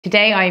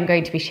Today I am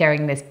going to be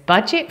sharing this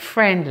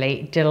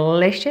budget-friendly,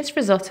 delicious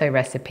risotto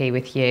recipe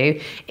with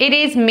you. It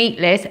is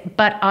meatless,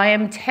 but I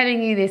am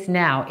telling you this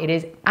now, it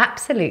is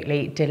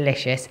absolutely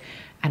delicious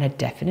and a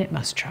definite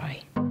must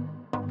try.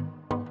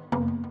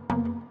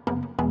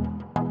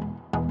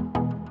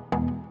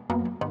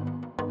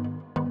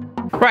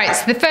 Right,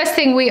 so the first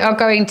thing we are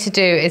going to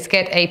do is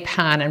get a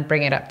pan and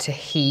bring it up to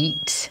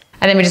heat.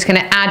 And then we're just going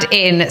to add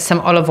in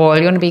some olive oil.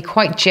 You want to be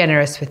quite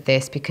generous with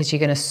this because you're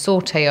going to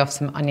saute off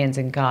some onions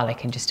and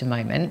garlic in just a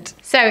moment.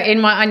 So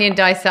in my onion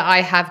dicer, I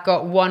have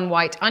got 1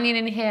 white onion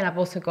in here and I've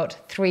also got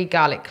 3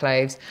 garlic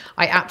cloves.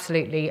 I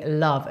absolutely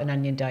love an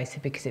onion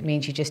dicer because it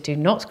means you just do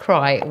not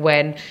cry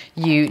when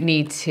you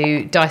need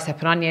to dice up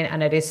an onion,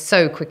 and it is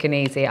so quick and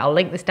easy. I'll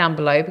link this down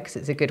below because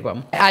it's a good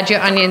one. Add your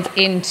onions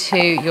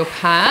into your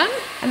pan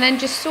and then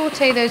just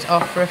saute those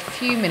off for a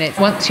few minutes.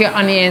 Once your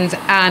onions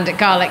and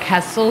garlic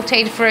has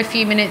sauteed for a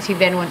few minutes, you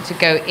then want to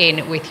go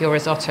in with your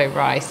risotto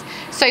rice.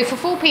 So for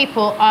 4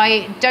 people,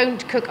 I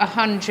don't cook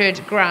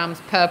 100 grams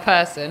per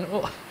person.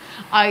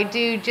 I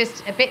do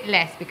just a bit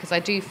less because I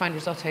do find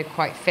risotto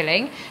quite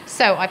filling.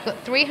 So I've got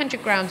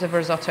 300 grams of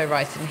risotto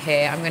rice in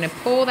here. I'm going to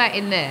pour that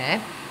in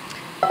there,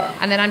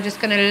 and then I'm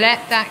just going to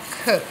let that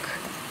cook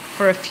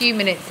for a few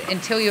minutes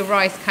until your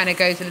rice kind of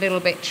goes a little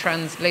bit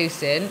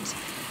translucent.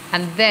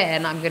 And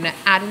then I'm going to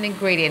add an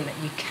ingredient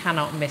that you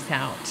cannot miss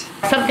out.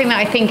 Something that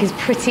I think is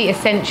pretty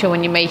essential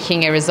when you're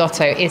making a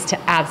risotto is to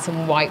add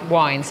some white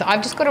wine. So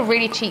I've just got a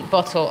really cheap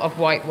bottle of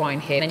white wine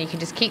here, and you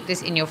can just keep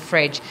this in your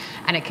fridge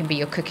and it can be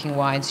your cooking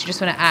wine. So you just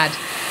want to add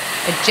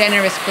a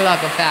generous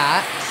glug of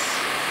that.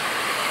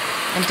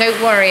 And don't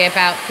worry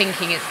about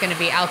thinking it's going to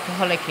be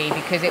alcoholic-y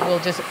because it will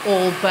just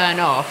all burn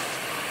off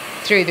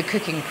through the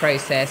cooking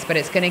process, but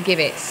it's going to give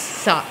it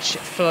such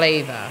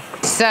flavor.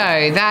 So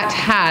that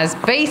has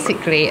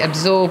basically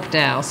absorbed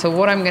now. So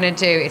what I'm going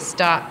to do is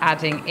start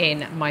adding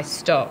in my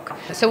stock.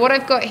 So what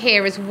I've got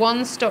here is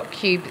 1 stock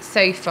cube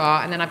so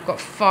far, and then I've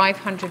got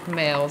 500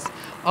 mils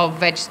of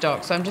veg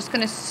stock. So I'm just going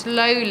to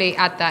slowly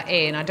add that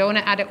in. I don't want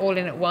to add it all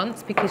in at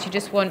once because you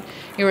just want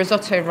your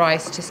risotto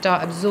rice to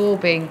start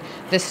absorbing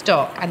the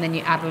stock, and then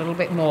you add a little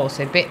bit more,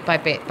 so bit by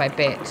bit by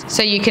bit.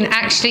 So you can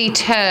actually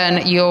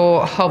turn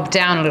your hob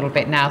down a little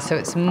bit now, so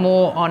it's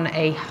more on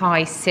a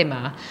high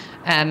simmer.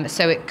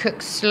 So it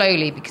cooks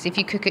slowly, because if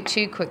you cook it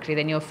too quickly,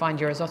 then you'll find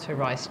your risotto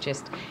rice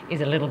just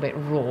is a little bit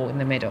raw in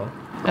the middle.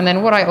 And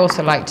then what I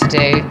also like to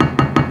do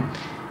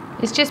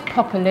is just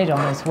pop a lid on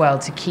as well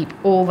to keep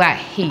all that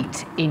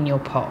heat in your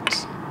pot.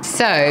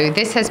 So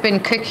this has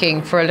been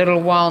cooking for a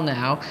little while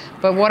now,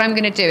 but what I'm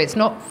going to do, it's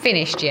not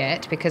finished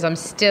yet because I'm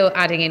still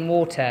adding in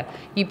water.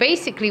 You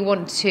basically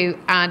want to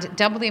add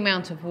double the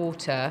amount of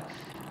water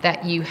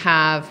that you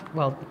have.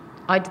 Well,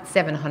 I did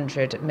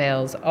 700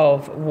 mils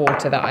of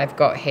water that I've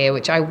got here,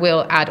 which I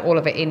will add all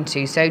of it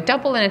into. So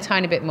double and a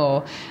tiny bit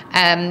more.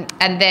 And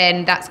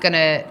then that's going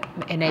to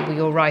enable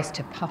your rice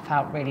to puff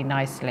out really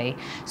nicely.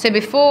 So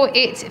before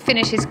it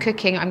finishes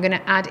cooking, I'm going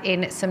to add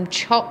in some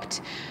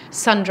chopped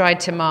sun-dried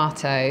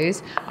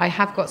tomatoes. I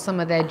have got some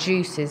of their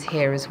juices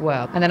here as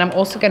well. And then I'm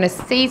also going to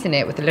season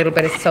it with a little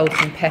bit of salt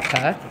and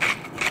pepper.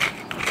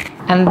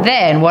 And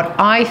then what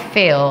I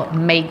feel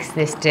makes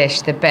this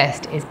dish the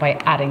best is by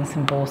adding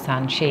some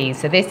Boursin cheese.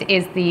 So this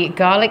is the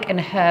garlic and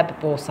herb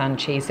Boursin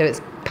cheese. So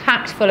it's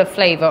packed full of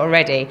flavor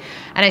already,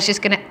 and it's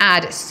just going to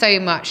add so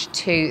much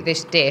to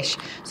this dish.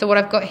 So what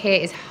I've got here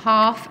is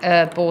half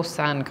a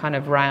Boursin kind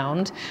of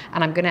round,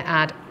 and I'm going to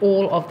add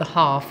all of the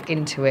half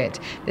into it.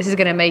 This is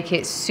going to make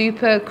it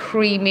super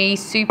creamy,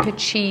 super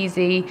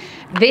cheesy.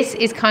 This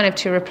is kind of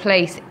to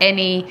replace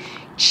any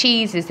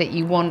cheeses that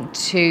you want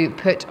to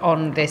put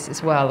on this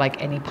as well,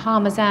 like any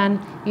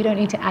Parmesan. You don't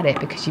need to add it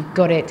because you've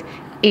got it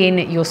in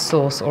your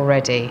sauce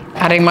already.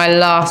 Adding my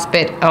last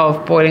bit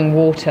of boiling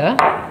water.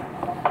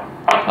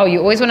 Oh, you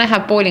always want to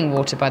have boiling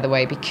water, by the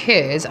way,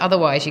 because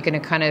otherwise you're going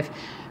to kind of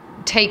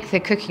take the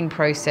cooking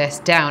process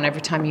down.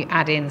 Every time you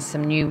add in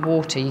some new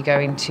water, you're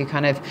going to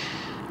kind of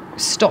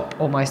stop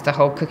almost the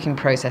whole cooking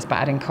process by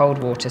adding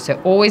cold water.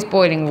 So always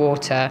boiling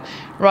water.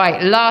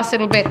 Right, last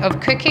little bit of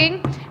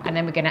cooking, and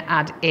then we're going to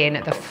add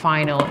in the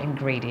final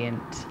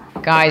ingredient.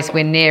 Guys,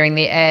 we're nearing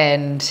the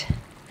end.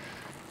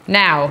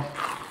 Now,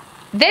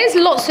 there's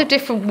lots of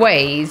different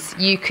ways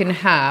you can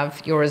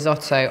have your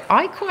risotto.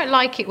 I quite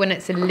like it when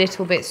it's a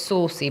little bit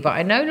saucy, but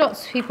I know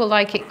lots of people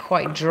like it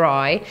quite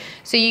dry.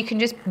 So you can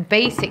just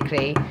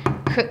basically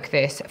cook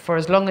this for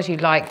as long as you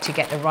like to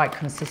get the right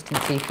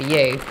consistency for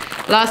you.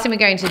 Last thing we're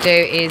going to do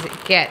is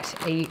get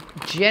a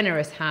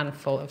generous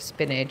handful of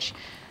spinach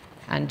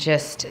and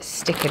just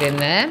stick it in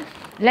there.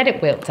 Let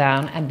it wilt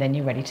down, and then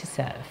you're ready to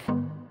serve.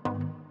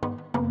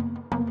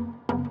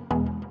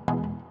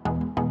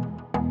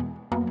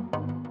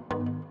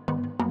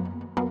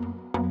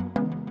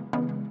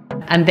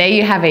 And there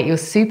you have it, your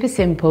super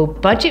simple,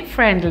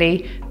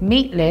 budget-friendly,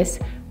 meatless,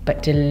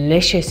 but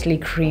deliciously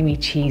creamy,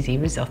 cheesy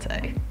risotto.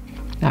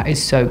 That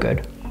is so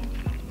good.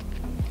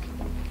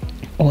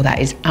 Oh, that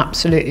is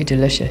absolutely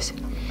delicious.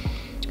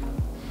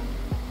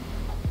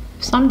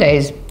 Some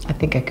days, I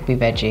think I could be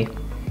veggie.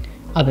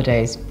 Other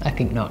days, I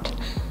think not.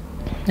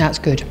 That's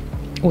good.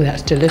 Oh,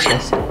 that's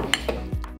delicious.